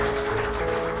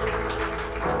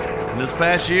This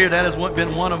past year, that has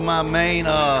been one of my main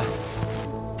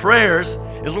prayers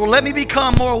is, Lord, let me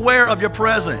become more aware of your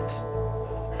presence.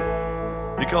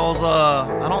 Because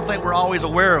I don't think we're always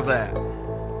aware of that.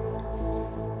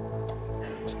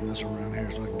 Spin this around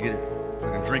here so I can get it, so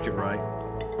I can drink it right.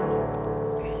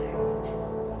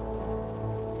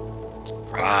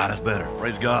 Ah, that's better.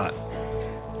 Praise God.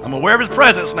 I'm aware of his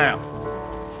presence now.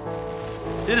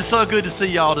 It is so good to see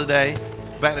y'all today.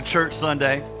 Back to church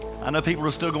Sunday. I know people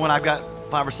are still going. I've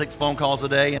got 5 or 6 phone calls a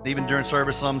day, and even during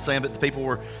service, some saying that the people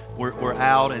were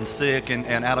out and sick and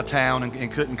out of town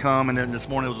and couldn't come. And then this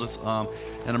morning it was just,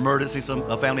 an emergency.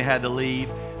 A family had to leave.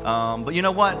 But you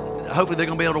know what? Hopefully they're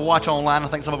going to be able to watch online. I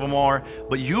think some of them are.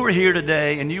 But you are here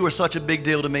today, and you are such a big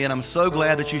deal to me, and I'm so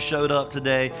glad that you showed up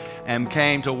today and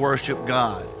came to worship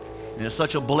God. And it's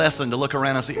such a blessing to look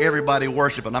around and see everybody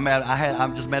worshiping.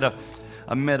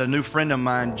 I met a new friend of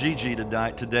mine, Gigi,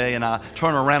 today, and I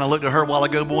turned around and looked at her a while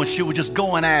ago, boy, and she was just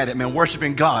going at it, man,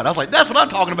 worshiping God. I was like, that's what I'm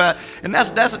talking about. And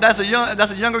that's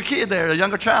a younger kid there, a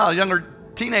younger child, a younger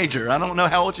teenager. I don't know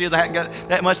how old she is. I haven't got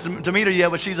that much to meet her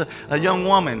yet, but she's a young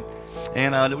woman.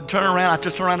 And I just turned around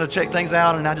to check things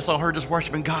out, and I just saw her just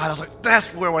worshiping God. I was like, that's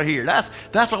where we're here. That's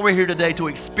why we're here today, to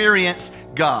experience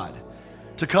God.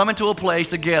 To come into a place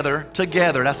together.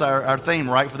 That's our theme,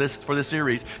 right, for this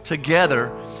series.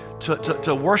 Together.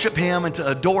 To worship him and to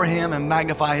adore him and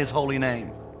magnify his holy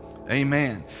name.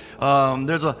 Amen.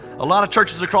 There's a lot of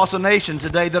churches across the nation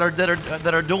today that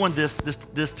are doing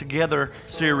this together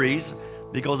series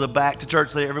because of Back to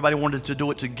Church. Everybody wanted to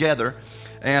do it together.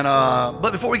 And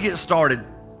but before we get started,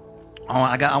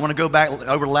 I want to go back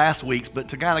over last week's, but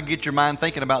to kind of get your mind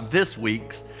thinking about this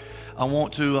week's, I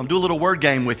want to do a little word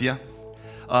game with you.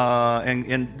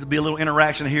 And be a little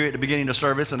interaction here at the beginning of the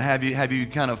service and have you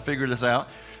kind of figure this out.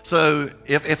 So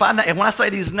when I say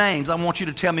these names, I want you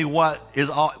to tell me what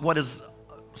is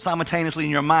simultaneously in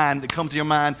your mind, that comes to your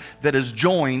mind, that is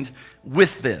joined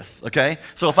with this, okay?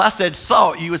 So if I said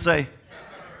salt, you would say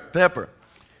pepper.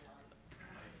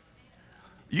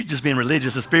 You're just being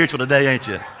religious and spiritual today, ain't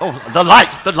you? Oh, the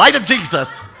light of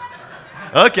Jesus.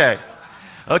 Okay.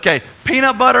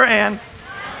 Peanut butter and,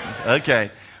 okay.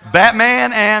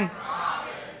 Batman and,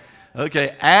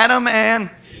 okay. Adam and,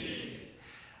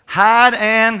 Hyde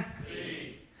and,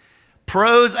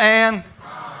 pros and,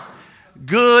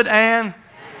 good and,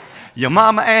 your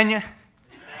mama and your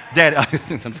daddy.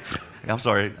 I'm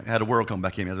sorry, I had a world come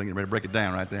back in me. I was getting ready to break it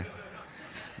down right there.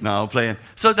 No, I'm playing.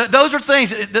 So those are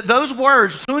things, those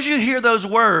words, as soon as you hear those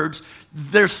words,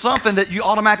 there's something that you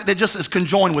automatically, that just is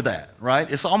conjoined with that, right?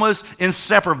 It's almost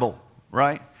inseparable,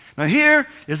 right? Now here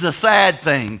is the sad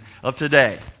thing of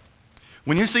today.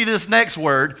 When you see this next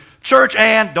word, church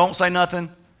and, don't say nothing.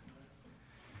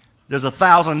 There's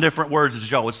 1,000 different words that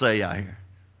y'all would say out here.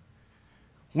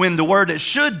 When the word that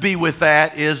should be with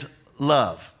that is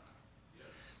love.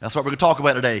 That's what we're going to talk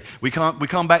about today. We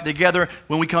come back together.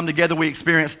 When we come together, we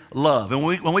experience love. And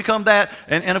when we come back,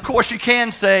 and of course you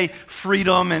can say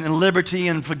freedom and liberty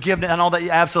and forgiveness and all that,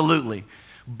 absolutely.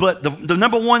 But the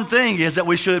number one thing is that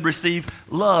we should receive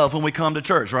love when we come to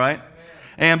church, right?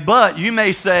 But you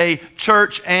may say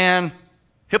church and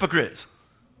hypocrites,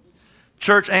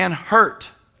 church and hurt,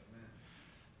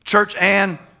 church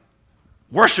and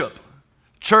worship,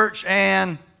 church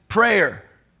and prayer,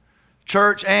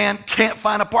 church and can't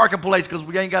find a parking place because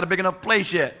we ain't got a big enough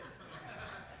place yet,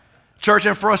 church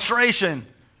and frustration,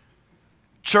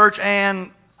 church and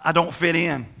I don't fit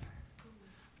in,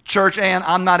 church and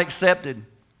I'm not accepted,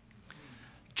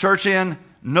 church and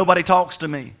nobody talks to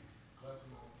me,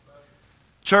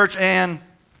 church and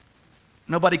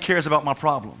nobody cares about my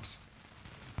problems.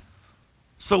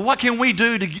 So what can we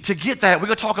do to get that? We're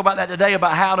going to talk about that today,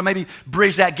 about how to maybe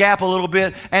bridge that gap a little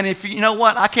bit. And if you know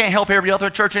what, I can't help every other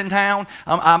church in town.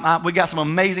 We got some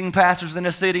amazing pastors in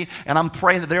the city, and I'm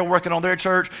praying that they're working on their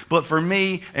church. But for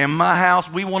me and my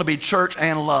house, we want to be church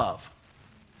and love.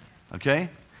 Okay?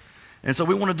 And so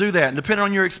we want to do that. And depending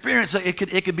on your experience, it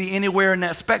could be anywhere in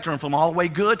that spectrum, from all the way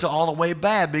good to all the way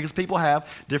bad, because people have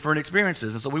different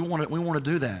experiences. And so we want to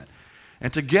do that.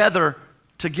 And together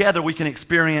we can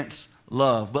experience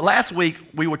love. But last week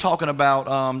we were talking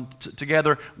about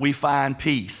together we find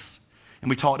peace. And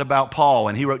we talked about Paul,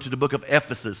 and he wrote to the book of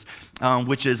Ephesus,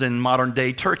 which is in modern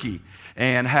day Turkey,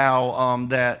 and how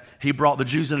that he brought the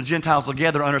Jews and the Gentiles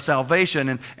together under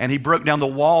salvation, and he broke down the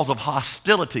walls of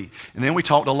hostility. And then we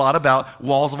talked a lot about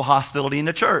walls of hostility in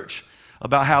the church,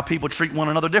 about how people treat one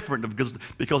another different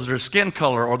because of their skin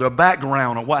color or their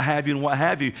background or what have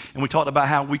you. And we talked about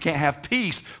how we can't have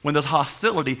peace when there's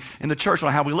hostility in the church,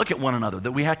 on how we look at one another,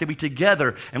 that we have to be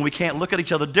together and we can't look at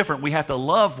each other different. We have to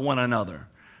love one another.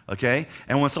 Okay?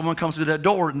 And when someone comes through that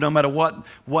door, no matter what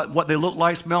they look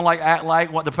like, smell like, act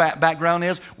like, what the background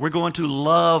is, we're going to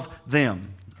love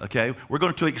them. Okay? We're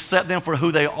going to accept them for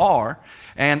who they are.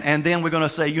 And then we're going to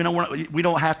say, you know, we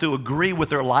don't have to agree with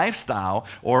their lifestyle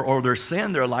or their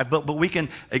sin, their life, but we can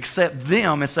accept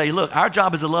them and say, look, our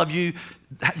job is to love you.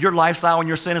 Your lifestyle and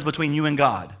your sin is between you and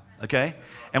God. Okay?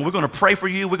 And we're going to pray for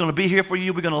you. We're going to be here for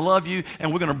you. We're going to love you.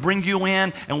 And we're going to bring you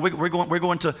in. And we're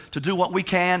going to do what we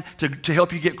can to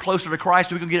help you get closer to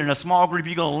Christ. We're going to get in a small group.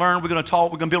 You're going to learn. We're going to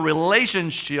talk. We're going to build a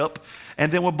relationship.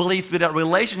 And then we'll believe through that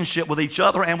relationship with each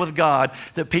other and with God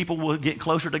that people will get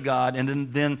closer to God.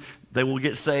 And then they will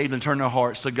get saved and turn their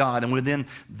hearts to God. And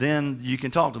then you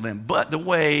can talk to them. But the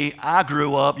way I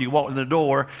grew up, you walked in the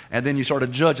door, and then you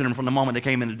started judging them from the moment they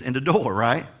came in the door,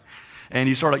 right? And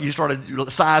you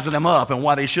started sizing them up and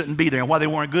why they shouldn't be there and why they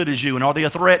weren't good as you and are they a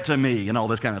threat to me and all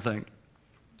this kind of thing.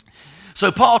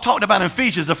 So Paul talked about in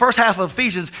Ephesians, the first half of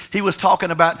Ephesians, he was talking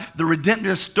about the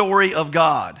redemptive story of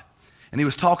God. And he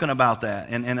was talking about that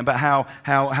and about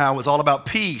how it was all about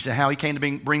peace and how he came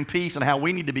to bring peace and how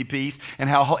we need to be peace and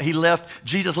how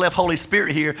Jesus left Holy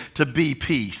Spirit here to be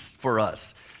peace for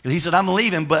us. He said, I'm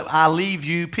leaving, but I leave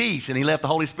you peace. And he left the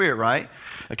Holy Spirit, right?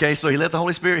 Okay, so he left the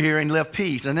Holy Spirit here and he left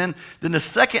peace. And then the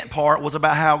second part was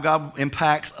about how God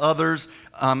impacts others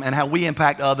and how we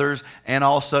impact others and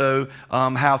also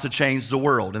how to change the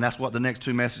world. And that's what the next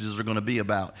two messages are going to be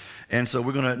about. And so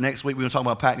next week we're going to talk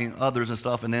about impacting others and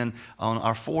stuff. And then on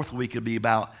our fourth week it'll be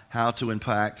about how to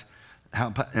impact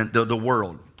the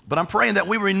world. But I'm praying that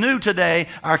we renew today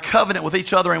our covenant with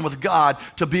each other and with God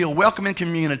to be a welcoming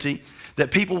community, that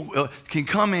people can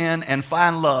come in and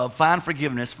find love, find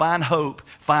forgiveness, find hope,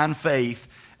 find faith,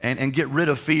 and get rid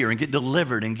of fear and get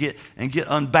delivered and get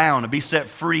unbound and be set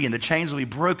free, and the chains will be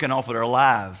broken off of their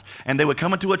lives. And they would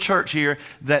come into a church here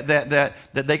that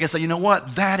they can say, you know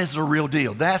what, that is the real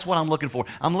deal. That's what I'm looking for.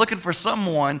 I'm looking for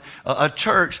someone, a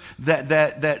church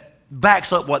that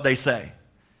backs up what they say.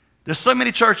 There's so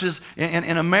many churches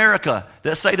in America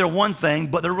that say they're one thing,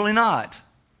 but they're really not.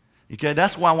 Okay,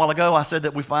 that's why a while ago I said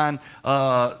that we find,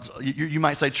 you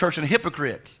might say, church and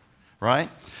hypocrites, right?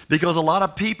 Because a lot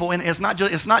of people, and it's not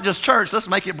just church, let's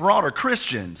make it broader,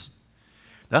 Christians.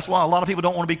 That's why a lot of people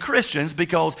don't want to be Christians,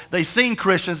 because they've seen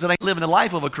Christians that ain't living the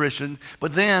life of a Christian,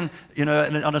 but then, you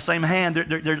know, on the same hand,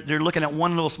 they're looking at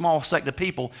one little small sect of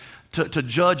people to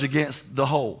judge against the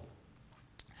whole.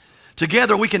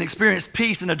 Together, we can experience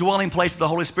peace in the dwelling place of the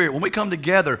Holy Spirit. When we come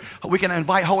together, we can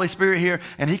invite Holy Spirit here,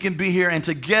 and He can be here, and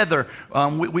together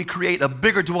we create a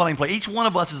bigger dwelling place. Each one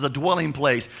of us is a dwelling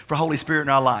place for Holy Spirit in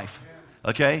our life,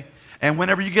 okay? And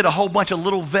whenever you get a whole bunch of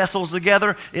little vessels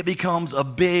together, it becomes a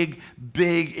big,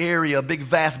 big area, a big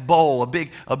vast bowl,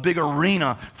 a big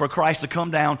arena for Christ to come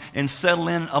down and settle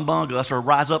in among us or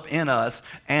rise up in us,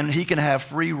 and He can have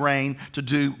free reign to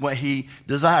do what He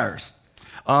desires.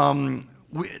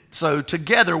 So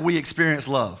together we experience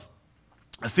love.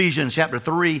 Ephesians chapter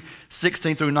 3,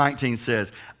 16 through 19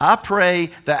 says, I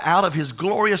pray that out of His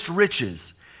glorious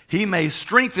riches He may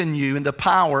strengthen you in the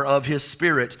power of His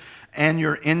Spirit and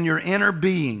in your inner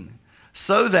being,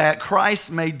 so that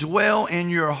Christ may dwell in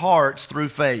your hearts through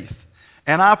faith.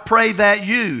 And I pray that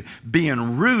you,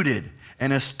 being rooted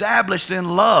and established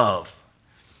in love,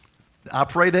 I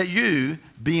pray that you,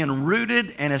 being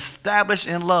rooted and established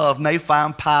in love, may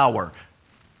find power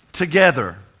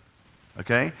together,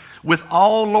 okay, with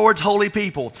all Lord's holy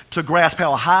people to grasp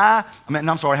how wide,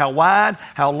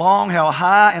 how long, how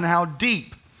high, and how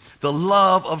deep the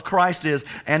love of Christ is,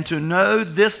 and to know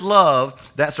this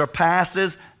love that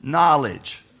surpasses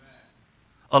knowledge.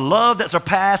 A love that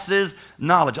surpasses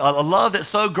knowledge. A love that's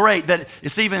so great that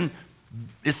it's even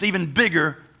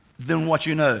bigger than what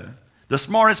you know. The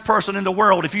smartest person in the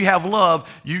world, if you have love,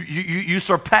 you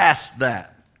surpass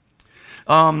that.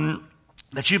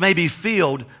 That you may be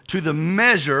filled to the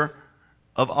measure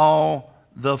of all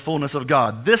the fullness of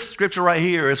God. This scripture right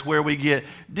here is where we get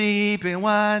deep and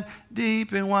wide,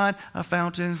 a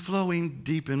fountain flowing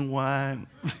deep and wide.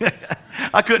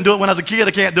 I couldn't do it when I was a kid.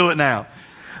 I can't do it now.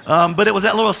 But it was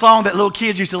that little song that little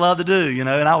kids used to love to do, you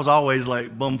know, and I was always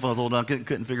like bumfuzzled. I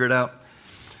couldn't figure it out.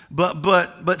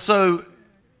 But so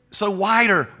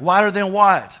wider than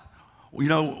what? You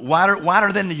know,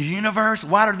 wider than the universe,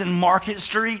 wider than Market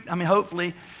Street. I mean,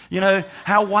 hopefully, you know,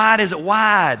 how wide is it?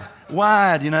 Wide,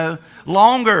 you know,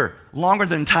 longer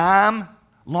than time,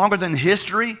 longer than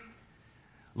history,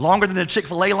 longer than the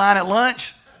Chick-fil-A line at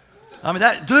lunch. I mean,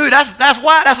 that's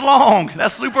wide, that's long,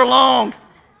 that's super long.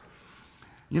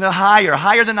 You know,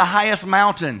 higher than the highest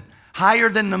mountain, higher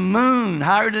than the moon,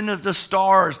 higher than the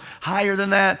stars, higher than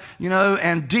that, you know,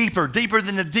 and deeper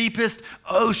than the deepest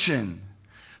ocean.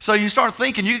 So you start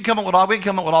thinking, we can come up with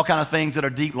all kind of things that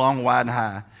are deep, long, wide, and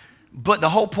high. But the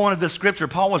whole point of this scripture,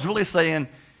 Paul was really saying,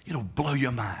 it'll blow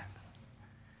your mind.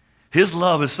 His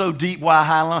love is so deep, wide,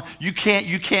 high, and long. You can't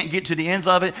get to the ends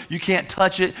of it. You can't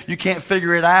touch it. You can't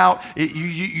figure it out.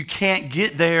 You can't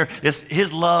get there.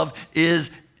 His love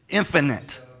is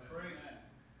infinite.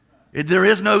 There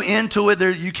is no end to it.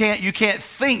 You can't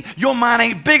think. Your mind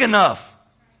ain't big enough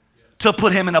to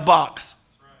put him in a box.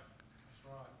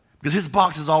 Because his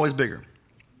box is always bigger.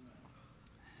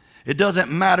 It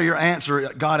doesn't matter your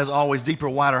answer. God is always deeper,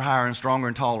 wider, higher, and stronger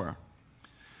and taller.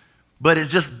 But it's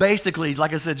just basically,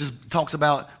 like I said, just talks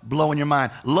about blowing your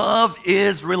mind. Love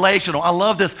is relational. I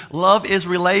love this. Love is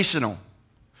relational.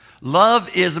 Love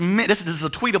is meant, this is a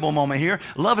tweetable moment here.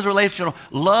 Love is relational.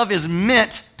 Love is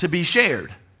meant to be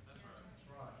shared.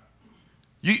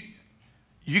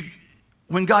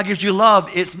 When God gives you love,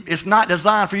 it's not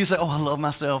designed for you to say, oh, I love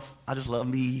myself. I just love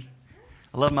me.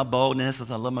 I love my baldness.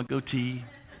 I love my goatee.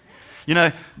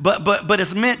 But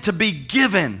it's meant to be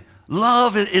given.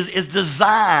 Love is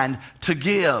designed to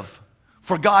give.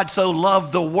 For God so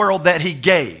loved the world that he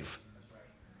gave.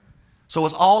 So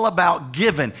it's all about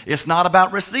giving. It's not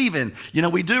about receiving.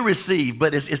 We do receive,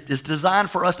 but it's designed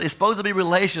for us. It's supposed to be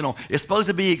relational. It's supposed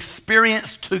to be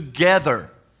experienced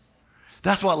together.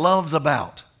 That's what love's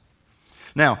about.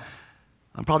 Now,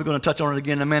 I'm probably going to touch on it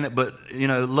again in a minute, but,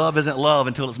 love isn't love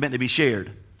until it's meant to be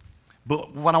shared.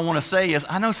 But what I want to say is,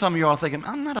 I know some of you are thinking,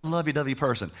 I'm not a lovey-dovey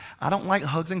person. I don't like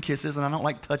hugs and kisses, and I don't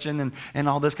like touching and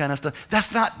all this kind of stuff.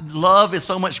 That's not, love is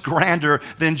so much grander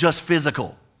than just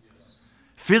physical.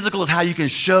 Physical is how you can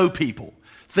show people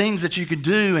things that you can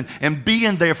do and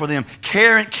being there for them,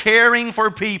 caring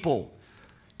for people,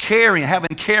 having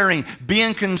caring,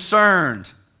 being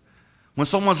concerned. When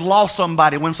someone's lost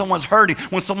somebody, when someone's hurting,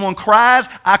 when someone cries,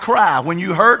 I cry. When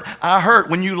you hurt, I hurt.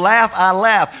 When you laugh, I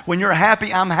laugh. When you're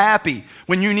happy, I'm happy.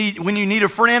 When you need a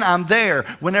friend, I'm there.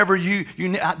 Whenever you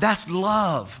need, that's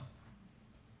love.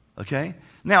 Okay?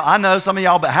 Now, I know some of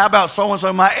y'all, but how about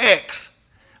so-and-so, my ex?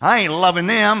 I ain't loving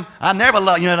them. I never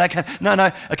love, that kind of,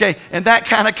 no. Okay, in that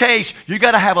kind of case, you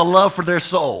got to have a love for their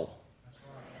soul.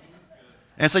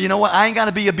 And so, you know what? I ain't got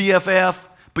to be a BFF,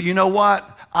 but you know what?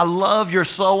 I love your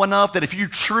soul enough that if you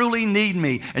truly need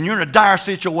me and you're in a dire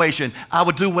situation, I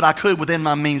would do what I could within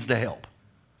my means to help.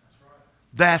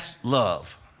 That's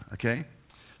love, okay?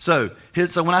 So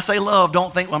when I say love,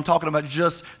 don't think I'm talking about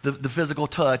just the physical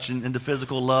touch and the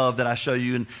physical love that I show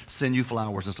you and send you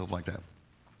flowers and stuff like that.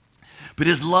 But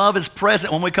his love is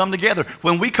present when we come together.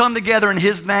 When we come together in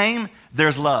his name,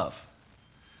 there's love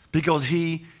because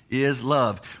he is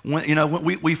love.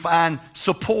 When we find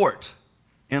support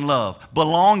in love,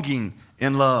 belonging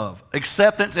in love,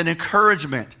 acceptance and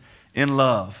encouragement in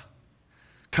love.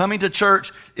 Coming to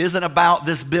church isn't about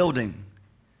this building.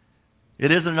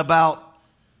 It's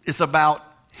about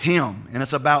him, and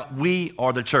it's about we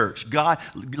are the church.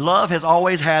 Love has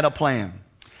always had a plan.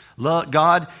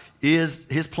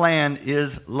 His plan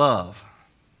is love.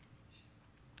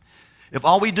 If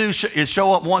all we do is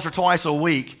show up once or twice a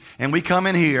week, and we come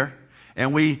in here,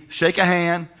 and we shake a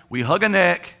hand, we hug a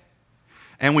neck,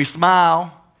 and we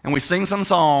smile, and we sing some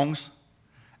songs,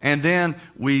 and then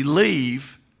we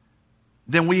leave,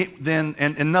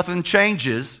 and nothing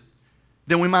changes,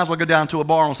 then we might as well go down to a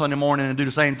bar on Sunday morning and do the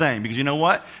same thing. Because you know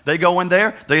what? They go in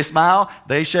there, they smile,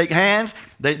 they shake hands,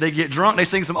 they get drunk, they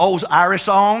sing some old Irish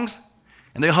songs,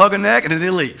 and they hug a neck, and then they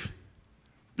leave.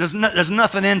 There's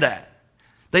nothing in that.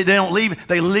 They don't leave.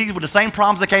 They leave with the same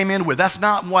problems they came in with. That's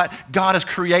not what God has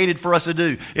created for us to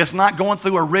do. It's not going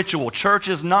through a ritual. Church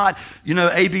is not,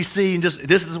 ABC and just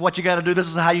this is what you got to do. This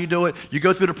is how you do it. You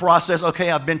go through the process. Okay,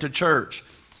 I've been to church.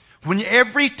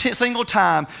 Every single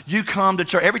time you come to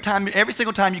church, every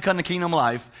single time you come to Kingdom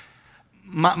Life,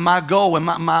 my goal and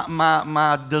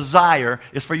my desire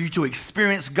is for you to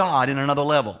experience God in another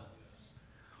level.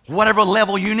 Whatever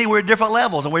level you need, we're at different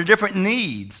levels and we're at different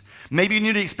needs. Maybe you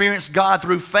need to experience God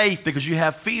through faith because you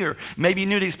have fear. Maybe you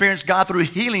need to experience God through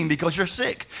healing because you're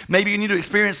sick. Maybe you need to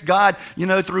experience God,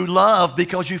 through love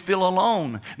because you feel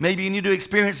alone. Maybe you need to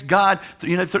experience God,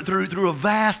 through a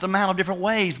vast amount of different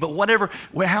ways. But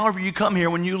however you come here,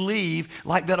 when you leave,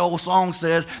 like that old song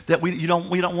says, that we don't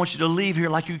want you to leave here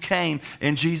like you came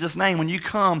in Jesus' name. When you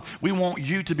come, we want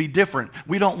you to be different.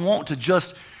 We don't want to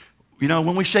just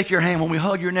when we shake your hand, when we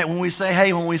hug your neck, when we say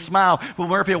hey, when we smile, when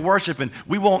we're up here worshiping,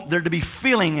 we want there to be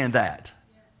feeling in that.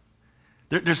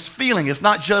 There's feeling. It's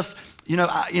not just,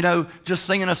 just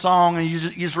singing a song and you're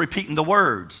just repeating the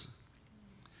words.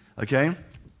 Okay?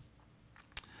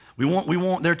 We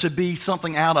want there to be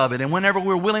something out of it. And whenever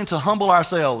we're willing to humble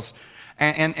ourselves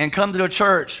and come to a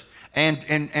church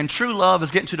And true love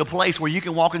is getting to the place where you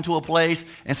can walk into a place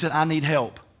and say, I need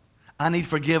help. I need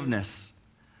forgiveness.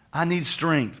 I need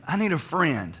strength. I need a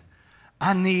friend.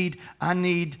 I need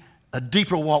a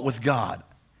deeper walk with God.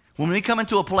 When we come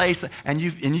into a place and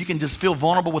you can just feel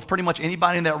vulnerable with pretty much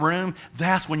anybody in that room,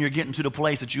 that's when you're getting to the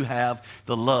place that you have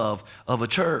the love of a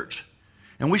church.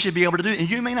 And we should be able to do it. And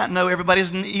you may not know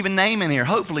everybody's even name in here.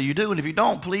 Hopefully you do. And if you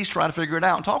don't, please try to figure it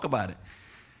out and talk about it.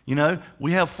 You know,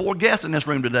 we have 4 guests in this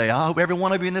room today. I hope every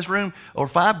one of you in this room, or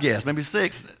 5 guests, maybe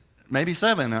 6, maybe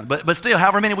 7. But still,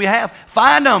 however many we have,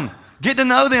 find them. Get to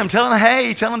know them. Tell them,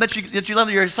 hey, tell them that you love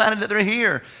them. You're excited that they're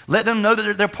here. Let them know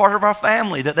that they're part of our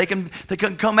family, that they can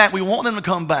come back. We want them to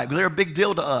come back. They're a big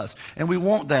deal to us, and we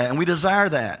want that, and we desire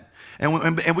that.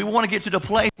 And we want to get to the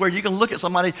place where you can look at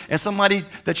somebody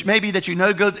that you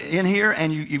know goes in here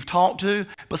and you've talked to,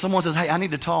 but someone says, hey, I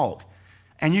need to talk.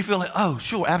 And you feel like, oh,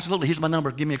 sure, absolutely. Here's my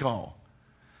number. Give me a call.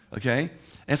 Okay?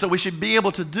 And so we should be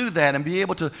able to do that and be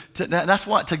able to that's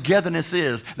what togetherness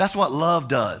is. That's what love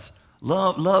does.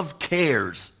 Love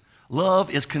cares.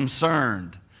 Love is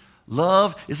concerned.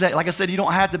 Love is that, like I said, you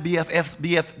don't have to be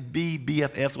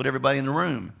BFFs with everybody in the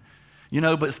room. You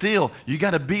know, but still, you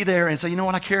got to be there and say, you know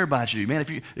what, I care about you. Man,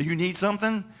 if you need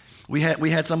something, we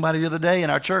had somebody the other day in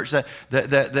our church that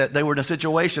they were in a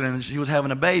situation and she was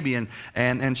having a baby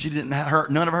and she didn't have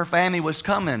none of her family was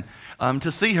coming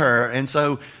to see her, and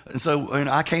so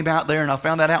I came out there and I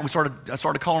found that out. And I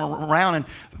started calling around, and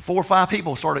 4 or 5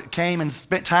 people came and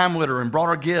spent time with her and brought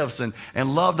her gifts and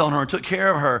loved on her and took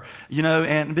care of her, you know,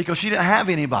 and because she didn't have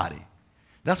anybody.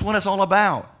 That's what it's all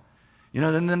about. You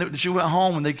know, then she went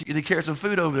home and they carried some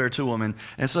food over there to them.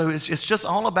 And so it's just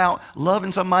all about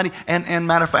loving somebody. And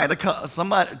matter of fact, a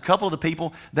couple of the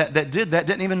people that did that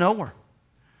didn't even know her.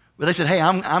 But they said, hey,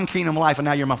 I'm Kingdom Life and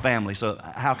now you're my family, so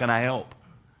how can I help?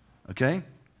 Okay?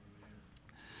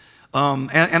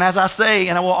 And as I say,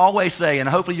 and I will always say, and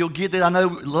hopefully you'll get that, I know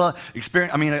love,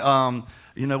 experience,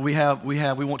 you know, we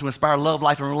want to inspire love,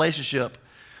 life, and relationship.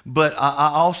 But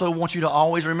I also want you to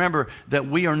always remember that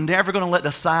we are never going to let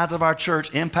the size of our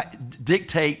church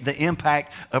dictate the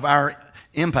impact of our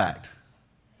impact.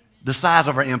 The size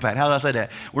of our impact. How did I say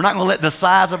that? We're not going to let the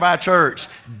size of our church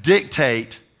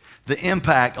dictate the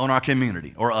impact on our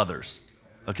community or others.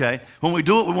 Okay? When we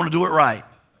do it, we want to do it right.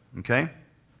 Okay?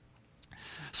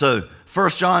 So, 1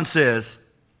 John says,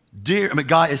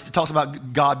 it talks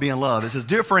about God being love. It says,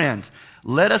 dear friends,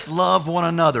 let us love one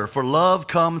another, for love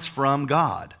comes from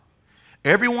God.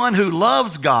 Everyone who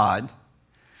loves God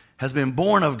has been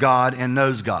born of God and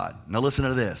knows God. Now listen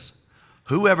to this.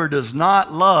 Whoever does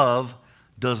not love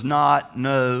does not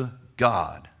know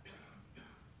God.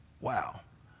 Wow.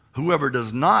 Whoever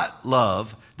does not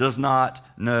love does not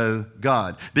know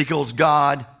God, because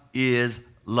God is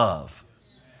love.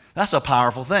 That's a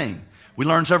powerful thing. We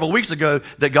learned several weeks ago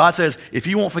that God says, if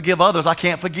you won't forgive others, I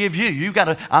can't forgive you.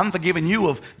 I'm forgiving you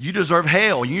of, you deserve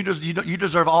hell. You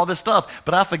deserve all this stuff,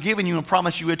 but I've forgiven you and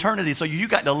promised you eternity, so you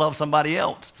got to love somebody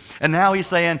else. And now he's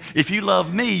saying, if you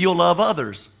love me, you'll love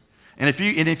others. And if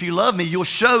you love me, you'll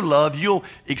show love, you'll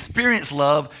experience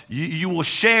love, you will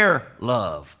share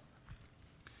love.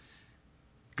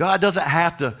 God doesn't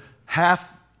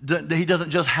he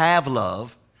doesn't just have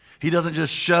love. He doesn't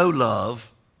just show love.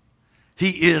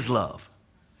 He is love.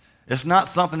 It's not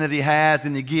something that he has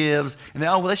and he gives. And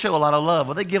they show a lot of love.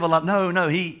 Well, they give a lot. No,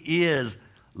 he is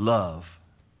love.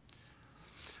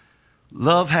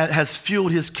 Love has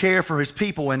fueled his care for his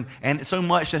people, and so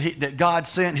much that God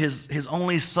sent his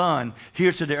only son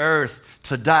here to the earth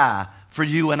to die for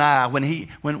you and I when he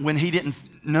didn't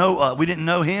know we didn't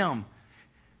know him.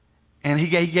 And he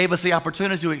gave us the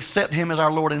opportunity to accept him as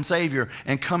our Lord and Savior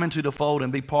and come into the fold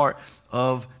and be part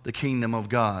of the kingdom of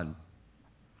God.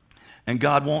 And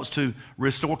God wants to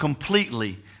restore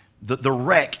completely the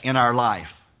wreck in our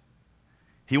life.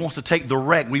 He wants to take the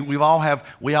wreck. The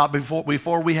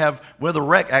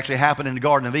wreck actually happened in the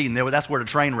Garden of Eden. That's where the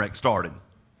train wreck started.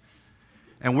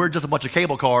 And we're just a bunch of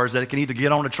cable cars that can either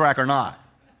get on the track or not.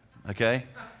 Okay?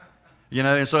 You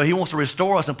know, and so he wants to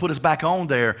restore us and put us back on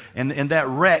there, and that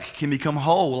wreck can become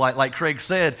whole, like Craig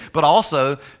said. But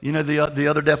also, you know, the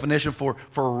other definition for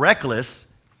reckless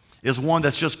is one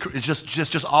that's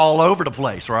just all over the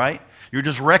place, right? You're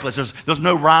just reckless. There's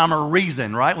no rhyme or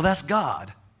reason, right? Well, that's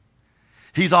God.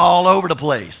 He's all over the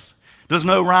place. There's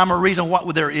no rhyme or reason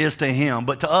what there is to him,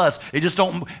 but to us, it just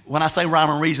don't. When I say rhyme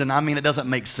or reason, I mean it doesn't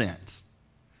make sense.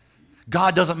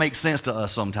 God doesn't make sense to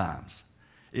us sometimes.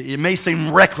 It may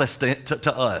seem reckless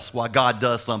to us why God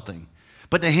does something.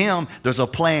 But to him, there's a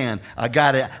plan. I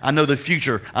got it. I know the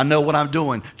future. I know what I'm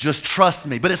doing. Just trust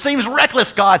me. But it seems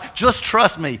reckless, God. Just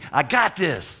trust me. I got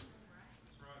this.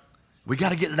 We got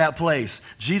to get to that place.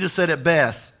 Jesus said it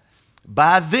best.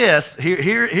 By this,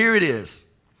 here it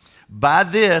is. By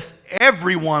this,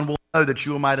 everyone will know that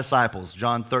you are my disciples.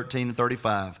 John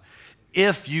 13:35.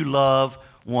 If you love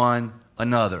one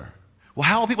another. Well,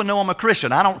 how will people know I'm a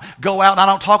Christian? I don't go out and I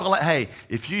don't talk like, hey,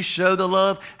 if you show the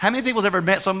love, how many people's ever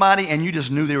met somebody and you just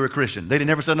knew they were a Christian? They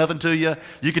never said nothing to you.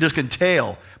 You can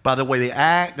tell by the way they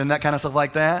act and that kind of stuff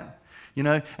like that. You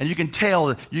know, and you can tell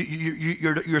that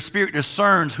your spirit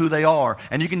discerns who they are,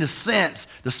 and you can just sense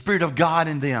the Spirit of God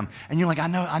in them. And you're like, I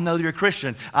know you're a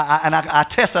Christian. I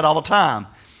test that all the time.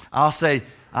 I'll say,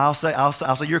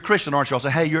 you're a Christian, aren't you? I'll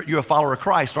say, hey, you're a follower of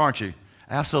Christ, aren't you?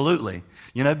 Absolutely.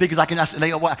 You know, because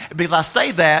I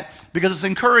say that because it's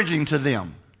encouraging to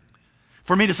them.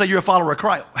 For me to say you're a follower of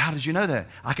Christ, how did you know that?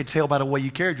 I could tell by the way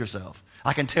you carried yourself.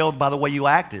 I can tell by the way you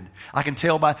acted. I can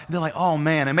tell by, they're like, oh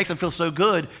man, it makes them feel so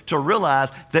good to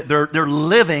realize that they're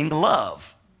living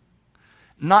love.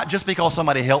 Not just because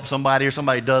somebody helps somebody or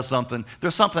somebody does something.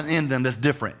 There's something in them that's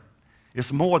different.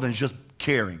 It's more than just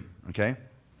caring, okay?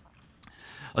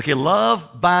 Okay,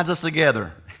 love binds us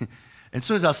together. As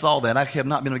soon as I saw that, I have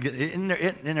not been able to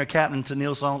get, in their Captain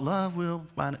Tennille song, love will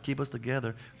keep us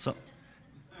together. So,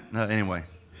 no, anyway.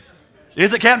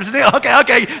 Is it Captain Tennille?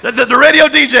 Okay. The radio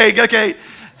DJ, okay.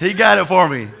 He got it for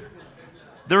me.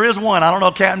 There is one. I don't know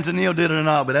if Captain Tennille did it or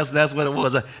not, but that's what it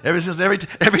was.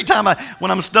 Every time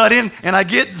when I'm studying and I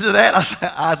get to that,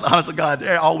 I honest to God,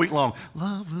 all week long,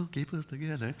 love will keep us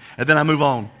together. And then I move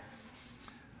on.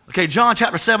 Okay, John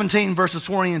chapter 17, verses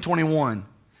 20 and 21.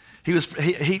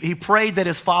 He prayed that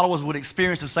his followers would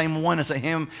experience the same oneness that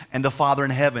him and the Father in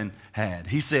heaven had.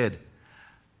 He said,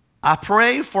 I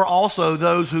pray for also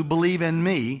those who believe in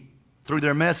me through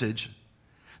their message,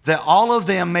 that all of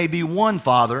them may be one,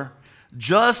 Father,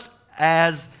 just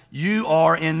as you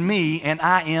are in me and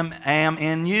I am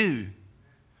in you.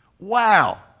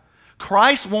 Wow.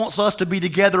 Christ wants us to be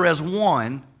together as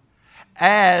one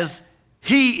as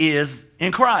he is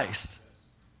in Christ.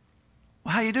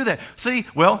 Well, how do you do that? See,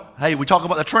 well, hey, we talk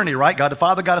about the Trinity, right? God the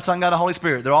Father, God the Son, God the Holy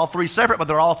Spirit. They're all three separate, but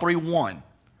they're all three one.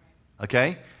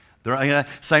 Okay? They're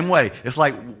same way. It's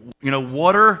like,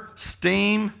 water,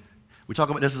 steam. We talk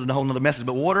about this is a whole other message,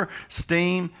 but water,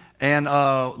 steam, and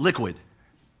liquid.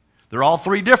 They're all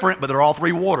three different, but they're all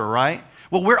three water, right?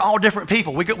 Well, we're all different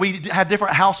people. We have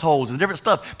different households and different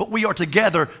stuff, but we are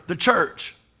together, the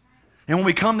church. And when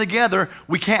we come together,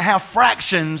 we can't have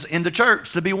fractions in the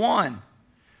church to be one.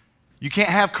 You can't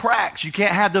have cracks. You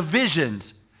can't have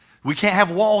divisions. We can't have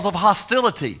walls of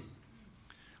hostility.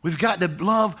 We've got to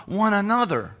love one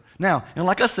another. Now, and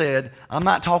like I said, I'm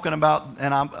not talking about,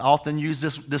 and I often use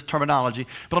this terminology,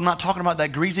 but I'm not talking about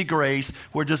that greasy grace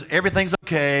where just everything's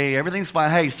okay, everything's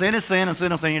fine. Hey, sin is sin and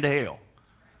sin will send you to hell.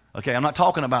 Okay, I'm not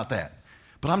talking about that.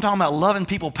 But I'm talking about loving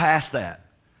people past that.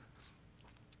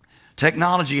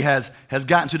 Technology has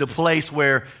gotten to the place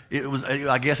where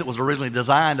I guess it was originally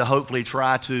designed to hopefully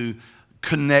try to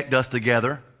connect us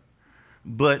together.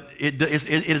 But it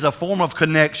is a form of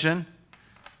connection,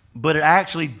 but it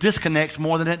actually disconnects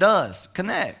more than it does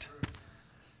connect.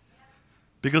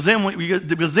 Because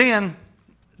then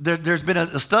there's been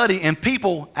a study, and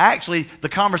people actually, the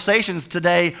conversations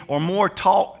today are more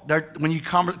talk. When you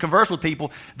converse with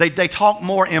people, they talk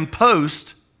more in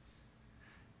post.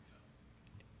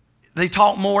 They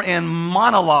talk more in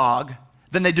monologue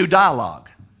than they do dialogue.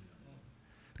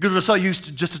 Because we're so used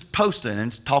to just posting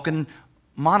and talking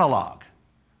monologue.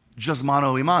 Just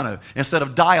mano y mano, instead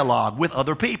of dialogue with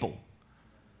other people.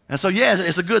 And so, yeah,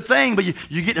 it's a good thing, but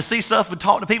you get to see stuff and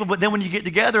talk to people, but then when you get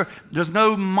together, there's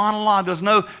no monologue,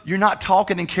 you're not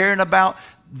talking and caring about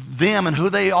them and who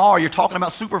they are. You're talking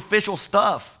about superficial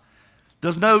stuff.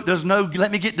 There's no,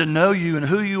 let me get to know you and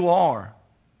who you are.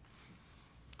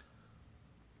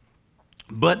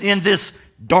 But in this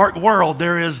dark world,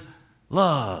 there is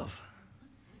love.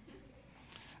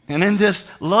 And in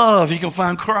this love, you can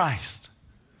find Christ.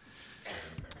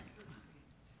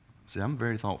 See, I'm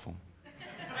very thoughtful.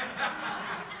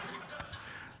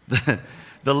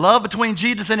 The love between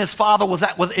Jesus and his Father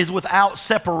is without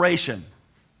separation.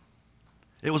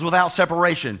 It was without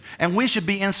separation. And we should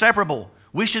be inseparable.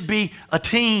 We should be a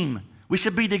team. We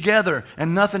should be together,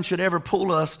 and nothing should ever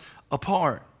pull us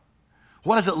apart.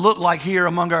 What does it look like here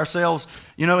among ourselves,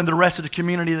 in the rest of the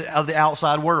community of the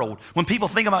outside world? When people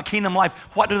think about kingdom life,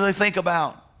 what do they think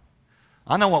about?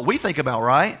 I know what we think about,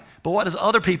 right? But what does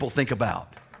other people think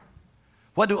about?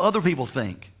 What do other people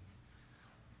think?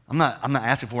 I'm not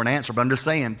asking for an answer, but I'm just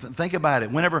saying, think about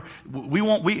it. Whenever we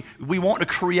want to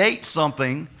create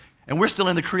something, and we're still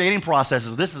in the creating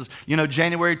processes. This is,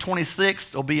 January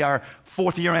 26th will be our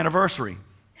 4th year anniversary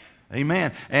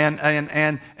Amen.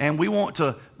 And we want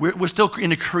to, we're still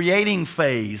in the creating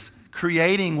phase,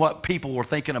 creating what people were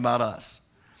thinking about us.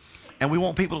 And we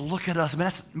want people to look at us.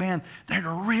 Man, they're the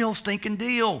real stinking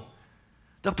deal.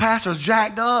 The pastor's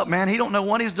jacked up, man. He don't know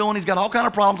what he's doing. He's got all kind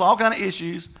of problems, all kind of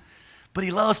issues. But he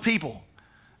loves people.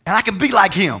 And I can be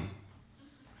like him.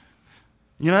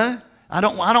 You know? I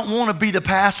don't want to be the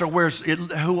pastor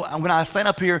who when I stand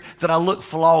up here that I look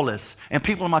flawless. And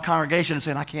people in my congregation are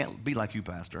saying, I can't be like you,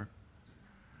 pastor.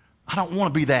 I don't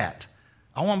want to be that.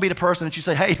 I want to be the person that you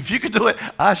say, hey, if you can do it,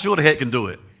 I sure the heck can do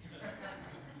it.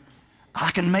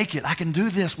 I can make it. I can do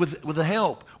this with the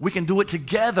help. We can do it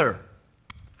together.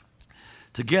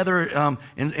 Together,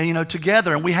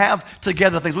 together. And we have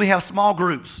together things. We have small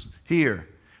groups here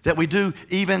that we do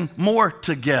even more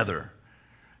together.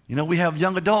 You know, we have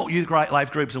young adult youth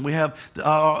life groups, and we have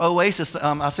our Oasis,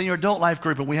 our senior adult life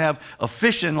group, and we have a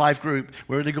fishing life group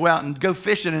where they go out and go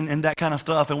fishing and that kind of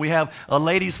stuff. And we have a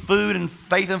ladies' food and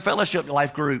faith and fellowship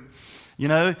life group. You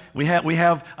know, we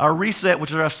have our reset,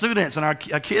 which is our students, and our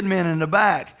kid men in the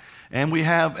back. And we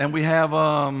have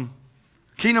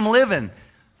Kingdom Living,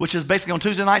 which is basically on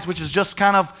Tuesday nights, which is just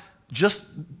kind of just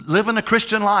living a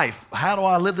Christian life. How do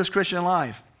I live this Christian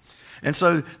life? And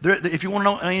so if you want to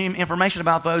know any information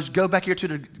about those, go back here to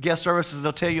the guest services.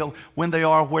 They'll tell you when they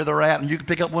are, where they're at, and you can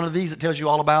pick up one of these that tells you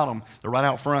all about them. They're right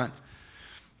out front.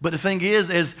 But the thing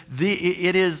is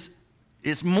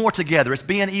it's more together. It's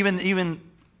being even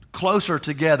closer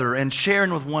together and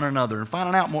sharing with one another and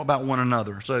finding out more about one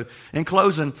another. So in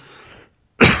closing,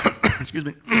 excuse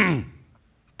me,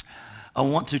 I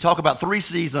want to talk about 3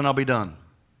 C's and I'll be done.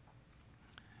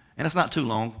 And it's not too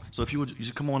long, so if you would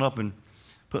just come on up and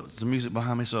put some music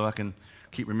behind me so I can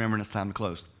keep remembering it's time to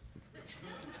close.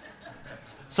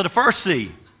 So the first C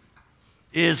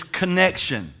is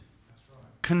connection.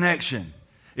 Connection.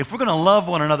 If we're going to love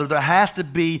one another, there has to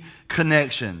be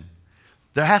connection.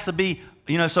 There has to be,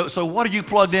 so what are you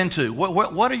plugged into?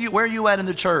 Where are you at in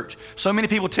the church? So many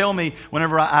people tell me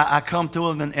whenever I come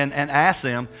to them and ask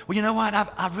them, well, you know what?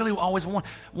 I've really always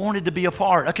wanted to be a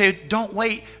part. Okay, don't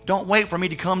wait for me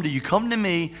to come to you. Come to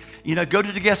me, go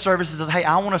to the guest services and say, hey,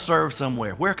 I want to serve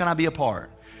somewhere. Where can I be a part?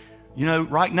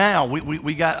 Right now,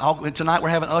 we got, tonight we're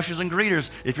having ushers and greeters.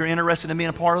 If you're interested in being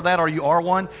a part of that or you are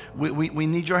one, we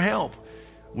need your help.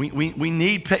 We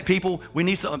need people, we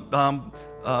need some,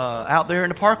 out there in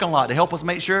the parking lot to help us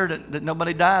make sure that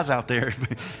nobody dies out there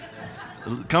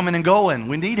coming and going.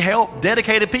 We need help,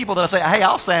 dedicated people that'll say, hey,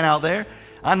 I'll stand out there.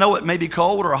 I know it may be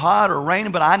cold or hot or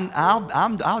raining, but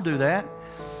I'll do that.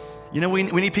 We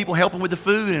need people helping with the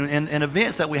food and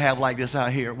events that we have like this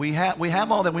out here. We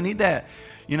have all that. We need that.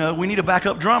 We need a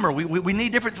backup drummer. We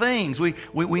need different things.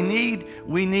 We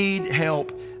need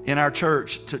help in our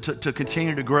church to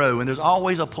continue to grow. And there's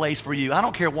always a place for you. I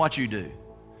don't care what you do.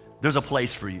 There's a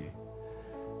place for you.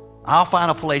 I'll find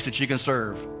a place that you can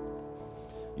serve.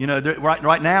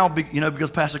 Right now, because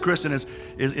Pastor Kristen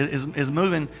is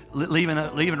moving, leaving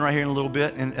right here in a little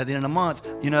bit, and at the end of the month,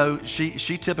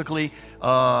 she typically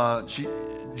she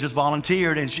just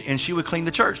volunteered, and she would clean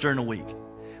the church during the week.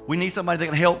 We need somebody that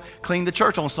can help clean the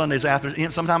church on Sundays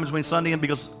sometimes between Sunday and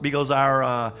because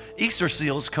our Easter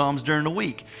seals comes during the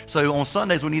week. So on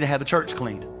Sundays we need to have the church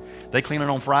cleaned. They clean it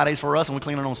on Fridays for us, and we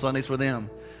clean it on Sundays for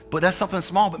them. But that's something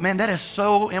small, but man, that is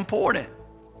so important.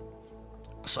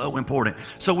 So important.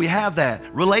 So we have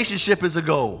that. Relationship is a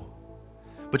goal.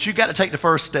 But you got to take the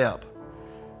first step.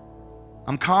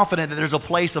 I'm confident that there's a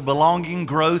place of belonging,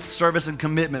 growth, service, and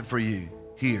commitment for you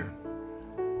here.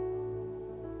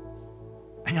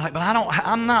 And you're like, but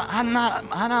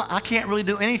I can't really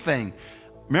do anything.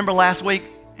 Remember last week,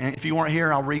 and if you weren't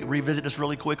here, I'll revisit this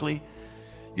really quickly.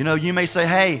 You may say,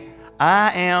 hey,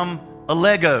 I am a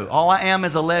Lego. All I am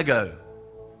is a Lego.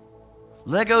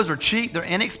 Legos are cheap. They're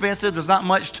inexpensive. There's not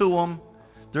much to them.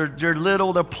 They're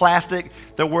little. They're plastic.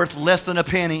 They're worth less than a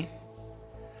penny.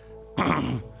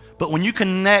 But when you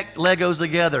connect Legos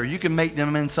together, you can make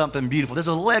them in something beautiful. There's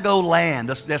a Lego land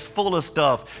that's full of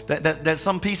stuff that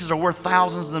some pieces are worth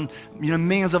thousands and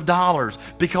millions of dollars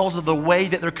because of the way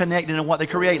that they're connected and what they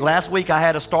create. Last week I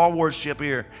had a Star Wars ship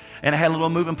here, and it had little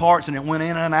moving parts, and it went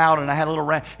in and out, and I had a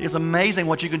little It's amazing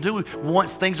what you can do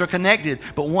once things are connected,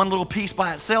 but one little piece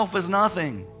by itself is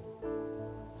nothing.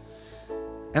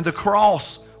 And the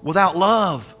cross without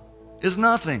love is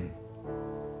nothing.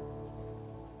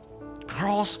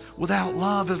 cross without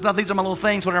love is not. These are my little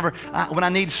things. When I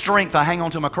need strength, I hang on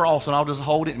to my cross and I'll just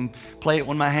hold it and play it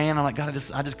with my hand. I'm like, God,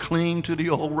 I just cling to the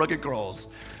old rugged cross,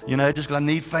 just because I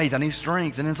need faith, I need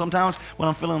strength. And then sometimes when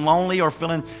I'm feeling lonely or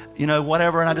feeling,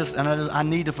 whatever, and I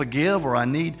need to forgive, or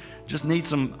I just need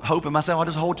some hope in myself,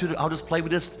 I'll just play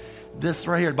with this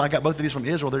right here. But I got both of these from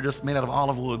Israel. They're just made out of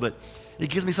olive wood, but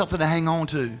it gives me something to hang on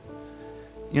to.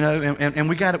 And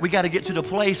we got to get to the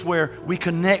place where we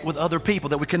connect with other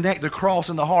people, that we connect the cross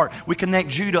and the heart. We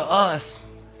connect you to us.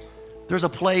 There's a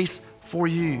place for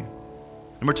you.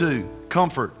 Number 2,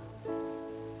 comfort.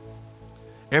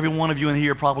 Every one of you in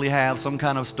here probably have some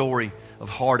kind of story of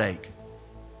heartache,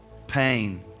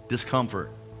 pain,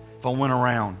 discomfort. If I went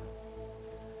around.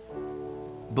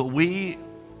 But we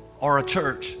are a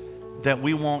church that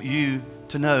we want you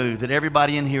to know that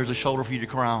everybody in here is a shoulder for you to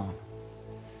cry on.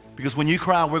 Because when you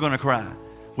cry, we're going to cry.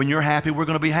 When you're happy, we're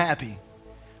going to be happy.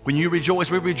 When you rejoice,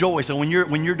 we rejoice. And when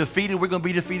you're defeated, we're going to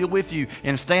be defeated with you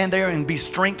and stand there and be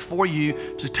strength for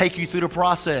you to take you through the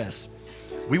process.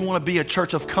 We want to be a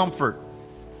church of comfort.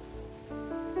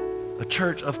 A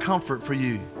church of comfort for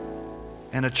you.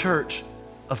 And a church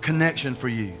of connection for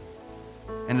you.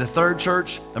 And the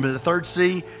third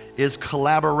C is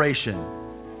collaboration.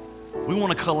 We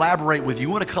want to collaborate with you.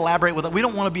 We want to collaborate with us. We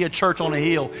don't want to be a church on a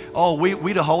hill. Oh,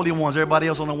 we the holy ones. Everybody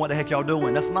else don't know what the heck y'all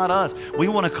doing. That's not us. We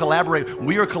want to collaborate.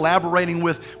 We are collaborating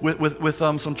with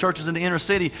some churches in the inner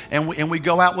city, and we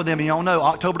go out with them. And y'all know,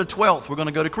 October the 12th, we're going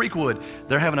to go to Creekwood.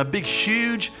 They're having a big,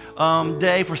 huge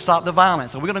day for Stop the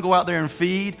Violence. So we're going to go out there and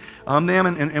feed them,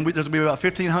 and there's going to be about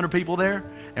 1,500 people there.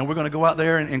 And we're going to go out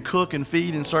there and cook and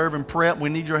feed and serve and prep. We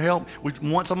need your help.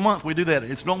 Once a month we do that.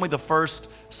 It's normally the first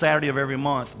Saturday of every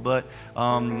month, but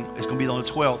it's going to be on the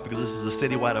 12th because this is a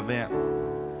citywide event.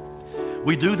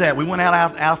 We do that. We went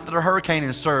out after the hurricane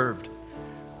and served.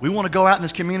 We want to go out in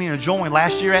this community and join.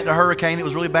 Last year at the hurricane, it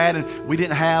was really bad, and we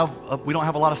don't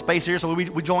have a lot of space here, so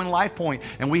we joined LifePoint,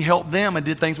 and we helped them and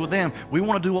did things with them. We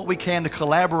want to do what we can to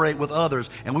collaborate with others,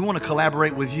 and we want to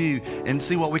collaborate with you and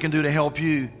see what we can do to help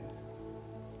you,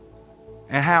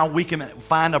 and how we can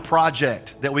find a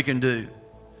project that we can do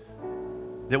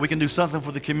something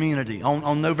for the community.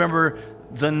 On November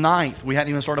the 9th, we hadn't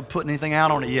even started putting anything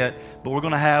out on it yet, but we're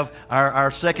going to have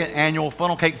our second annual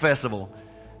Funnel Cake Festival.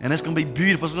 And it's going to be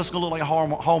beautiful. It's just going to look like a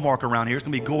Hallmark around here. It's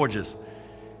going to be gorgeous.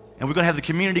 And we're going to have the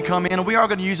community come in, and we are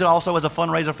going to use it also as a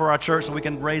fundraiser for our church so we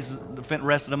can raise the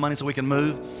rest of the money so we can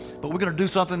move. But we're going to do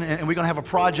something, and we're going to have a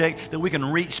project that we can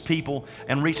reach people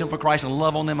and reach them for Christ and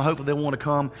love on them, and hopefully they want to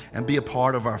come and be a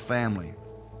part of our family.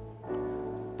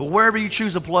 But wherever you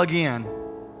choose to plug in,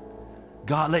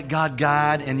 let God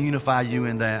guide and unify you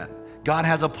in that. God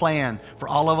has a plan for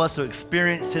all of us to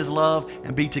experience His love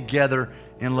and be together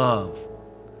in love.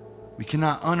 We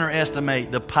cannot never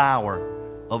underestimate the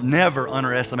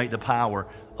power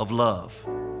of love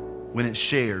when it's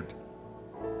shared.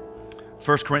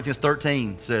 1 Corinthians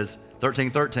 13 says,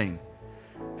 13:13,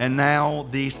 and now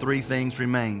these 3 things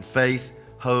remain: faith,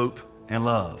 hope, and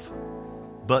love.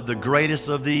 But the greatest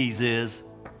of these is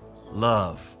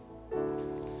love.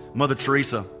 Mother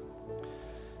Teresa,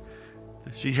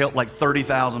 she helped like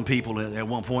 30,000 people at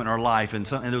one point in her life, and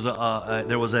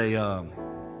there was a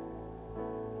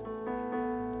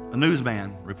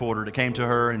newsman reporter that came to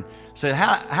her and said,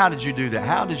 how did you do that?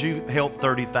 How did you help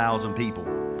 30,000 people?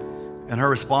 And her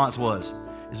response was,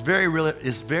 it's very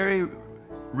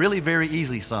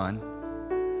easy, son.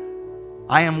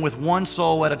 I am with one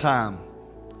soul at a time.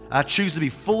 I choose to be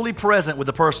fully present with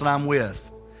the person I'm with.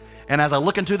 And as I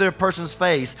look into their person's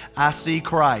face, I see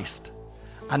Christ.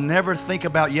 I never think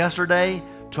about yesterday,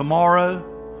 tomorrow,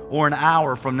 or an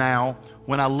hour from now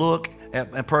when I look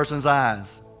at a person's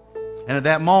eyes. And at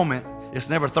that moment, it's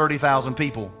never 30,000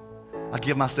 people. I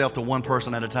give myself to one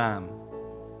person at a time.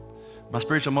 My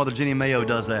spiritual mother, Jenny Mayo,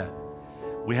 does that.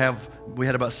 We had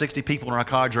about 60 people in our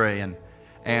cadre,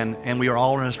 and we are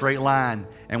all in a straight line.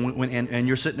 And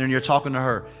you're sitting there and you're talking to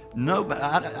her. No,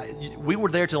 we were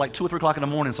there till like 2 or 3 o'clock in the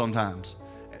morning sometimes,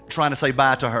 trying to say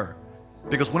bye to her,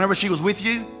 because whenever she was with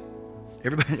you,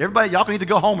 everybody, y'all can either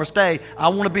go home or stay. I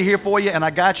want to be here for you, and I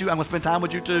got you. I'm going to spend time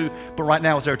with you too, but right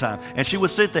now it's their time. And she would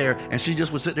sit there, and she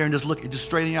just would sit there and just look just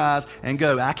straight in your eyes and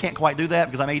go. I can't quite do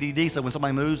that because I'm ADD, so when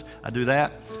somebody moves, I do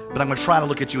that. But I'm going to try to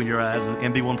look at you in your eyes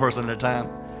and be one person at a time.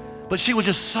 But she was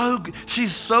just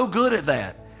she's so good at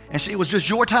that. And it was just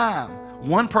your time,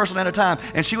 one person at a time.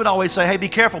 And she would always say, hey, be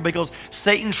careful, because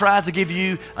Satan tries to give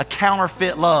you a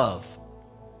counterfeit love.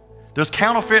 There's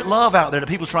counterfeit love out there that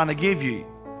people's trying to give you.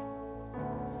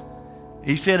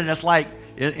 He said, and it's like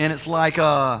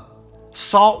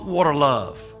saltwater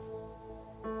love.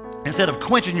 Instead of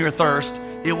quenching your thirst,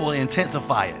 it will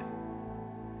intensify it.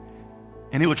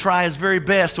 And he will try his very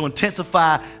best to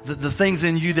intensify the things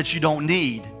in you that you don't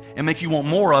need and make you want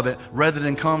more of it rather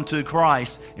than come to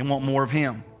Christ and want more of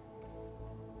him.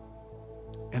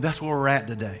 And that's where we're at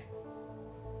today.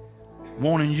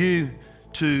 Wanting you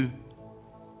to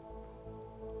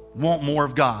want more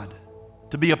of God,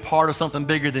 to be a part of something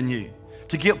bigger than you,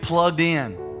 to get plugged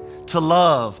in, to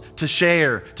love, to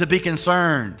share, to be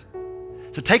concerned.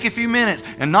 So take a few minutes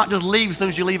and not just leave as soon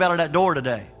as you leave out of that door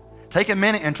today. Take a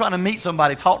minute and try to meet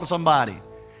somebody, talk to somebody.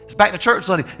 It's back to church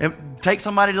Sunday. And take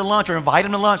somebody to lunch or invite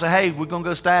them to lunch. Say, hey, we're going to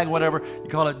go stag, whatever. You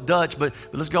call it Dutch, but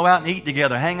let's go out and eat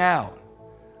together, hang out.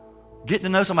 Get to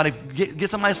know somebody. Get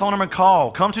somebody's phone number and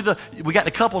call. We got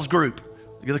the couples group.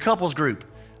 The couples group.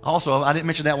 Also, I didn't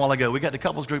mention that a while ago. We got the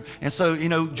couples group. And so,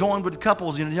 join with the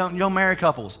couples, young married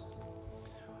couples.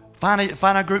 Find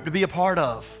a group to be a part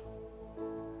of.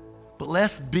 But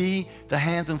let's be the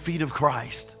hands and feet of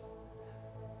Christ.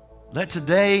 Let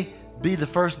today be the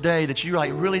first day that you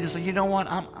really just say, you know what,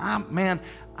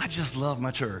 I just love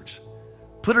my church.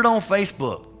 Put it on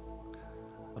Facebook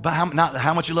about not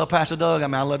how much you love Pastor Doug.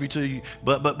 I love you too.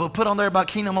 But put on there about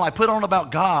Kingdom Life. Put on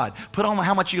about God. Put on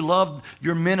how much you love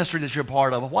your ministry that you're a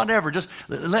part of. Whatever. Just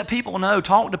let people know.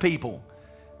 Talk to people.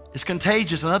 It's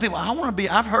contagious. And other people,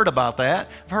 I've heard about that.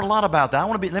 I've heard a lot about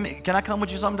that. Can I come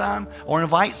with you sometime? Or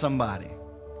invite somebody.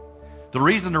 The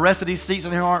reason the rest of these seats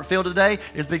in here aren't filled today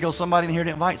is because somebody in here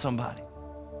didn't invite somebody.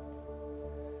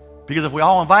 Because if we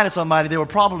all invited somebody, they would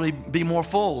probably be more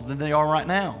full than they are right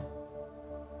now.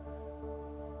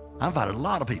 I invited a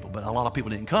lot of people, but a lot of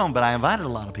people didn't come, but I invited a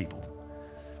lot of people.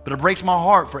 But it breaks my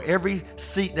heart for every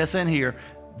seat that's in here,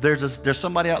 there's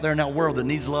somebody out there in that world that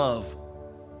needs love,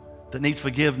 that needs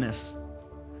forgiveness,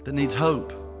 that needs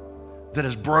hope, that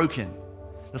is broken,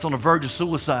 that's on the verge of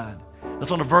suicide,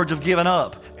 that's on the verge of giving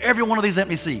up. Every one of these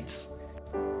empty seats.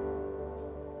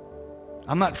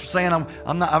 I'm not saying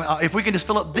if we can just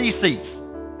fill up these seats.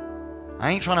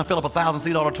 I ain't trying to fill up a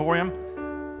 1,000-seat auditorium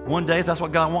one day if that's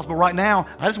what God wants. But right now,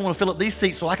 I just want to fill up these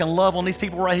seats so I can love on these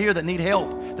people right here that need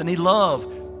help, that need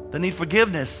love, that need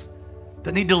forgiveness,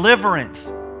 that need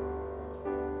deliverance.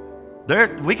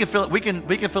 We can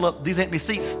fill up these empty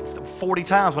seats 40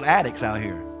 times with addicts out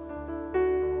here.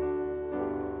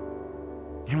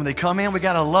 And when they come in, we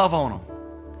got to love on them.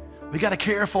 We got to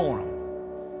care for them.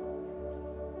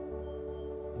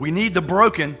 We need the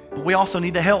broken, but we also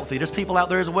need the healthy. There's people out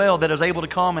there as well that is able to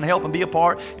come and help and be a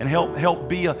part and help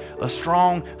be a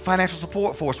strong financial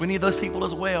support force. We need those people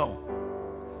as well.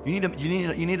 You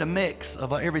need a mix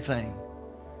of everything.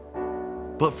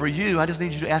 But for you, I just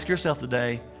need you to ask yourself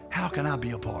today, how can I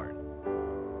be a part?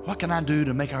 What can I do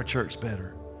to make our church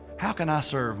better? How can I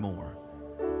serve more?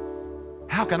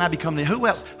 How can I become who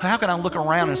else? How can I look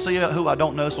around and see who I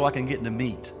don't know so I can get to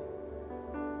meet?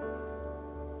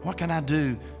 What can I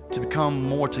do to become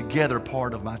more together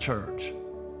part of my church?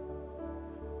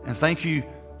 And thank you,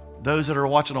 those that are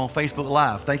watching on Facebook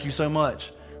Live. Thank you so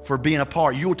much for being a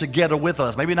part. You are together with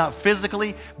us. Maybe not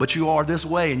physically, but you are this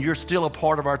way, and you're still a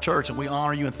part of our church, and we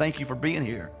honor you and thank you for being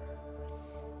here.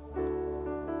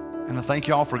 And I thank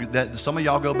y'all for that. Some of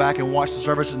y'all go back and watch the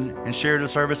service and share the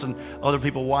service, and other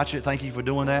people watch it. Thank you for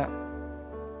doing that.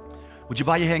 Would you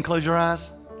bow your head and close your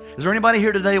eyes? Is there anybody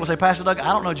here today that will say, Pastor Doug,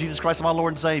 I don't know Jesus Christ as my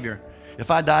Lord and Savior.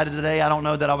 If I died today, I don't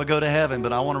know that I would go to heaven,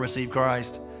 but I want to receive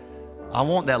Christ. I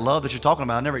want that love that you're talking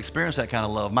about. I never experienced that kind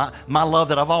of love. My love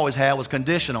that I've always had was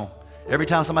conditional. Every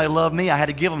time somebody loved me, I had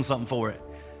to give them something for it.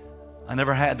 I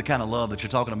never had the kind of love that you're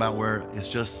talking about where it's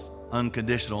just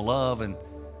unconditional love, and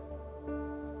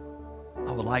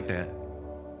I would like that.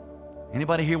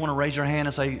 Anybody here want to raise your hand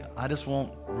and say, I just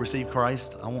want to receive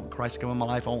Christ. I want Christ to come in my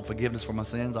life. I want forgiveness for my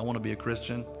sins. I want to be a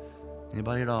Christian.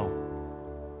 Anybody at all?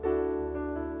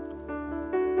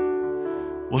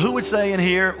 Well, who would say in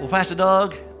here, well, Pastor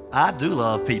Doug, I do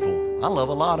love people. I love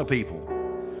a lot of people.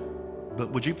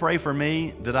 But would you pray for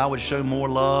me that I would show more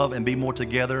love and be more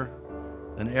together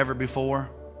than ever before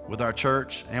with our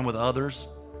church and with others?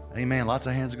 Amen. Lots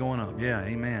of hands are going up. Yeah,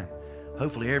 amen.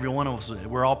 Hopefully every one of us,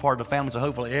 we're all part of the family, so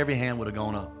hopefully every hand would have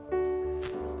gone up.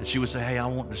 That she would say, hey, I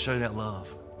want to show that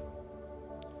love.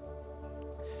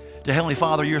 Dear Heavenly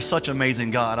Father, you're such an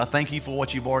amazing God. I thank you for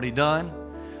what you've already done,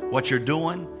 what you're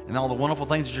doing, and all the wonderful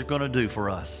things that you're going to do for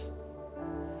us.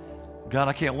 God,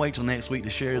 I can't wait till next week to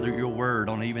share your word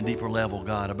on an even deeper level,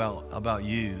 God, about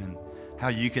you and how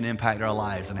you can impact our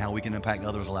lives and how we can impact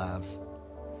others' lives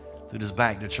through this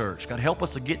Back to Church. God, help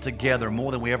us to get together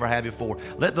more than we ever have before.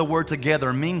 Let the word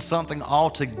together mean something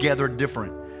altogether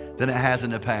different than it has in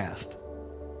the past.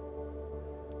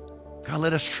 God,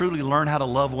 let us truly learn how to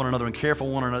love one another and care for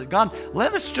one another. God,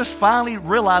 let us just finally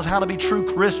realize how to be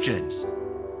true Christians.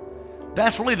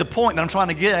 That's really the point that I'm trying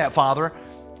to get at, Father,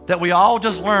 that we all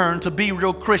just learn to be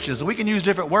real Christians. And we can use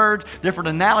different words, different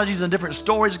analogies, and different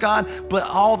stories, God, but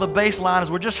all the baseline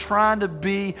is we're just trying to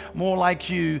be more like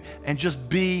you and just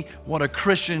be what a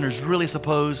Christian is really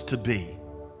supposed to be.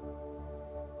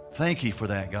 Thank you for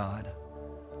that, God.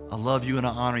 I love you and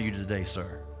I honor you today,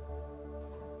 sir.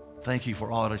 Thank you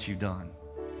for all that you've done.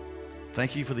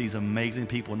 Thank you for these amazing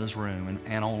people in this room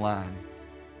and online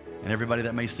and everybody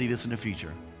that may see this in the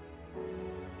future.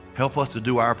 Help us to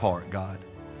do our part, God.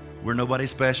 We're nobody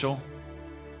special,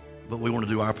 but we want to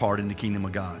do our part in the kingdom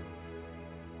of God.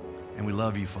 And we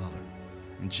love you, Father.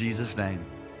 In Jesus' name,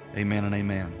 amen and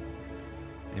amen.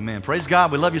 Amen. Praise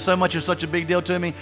God. We love you so much. It's such a big deal to me.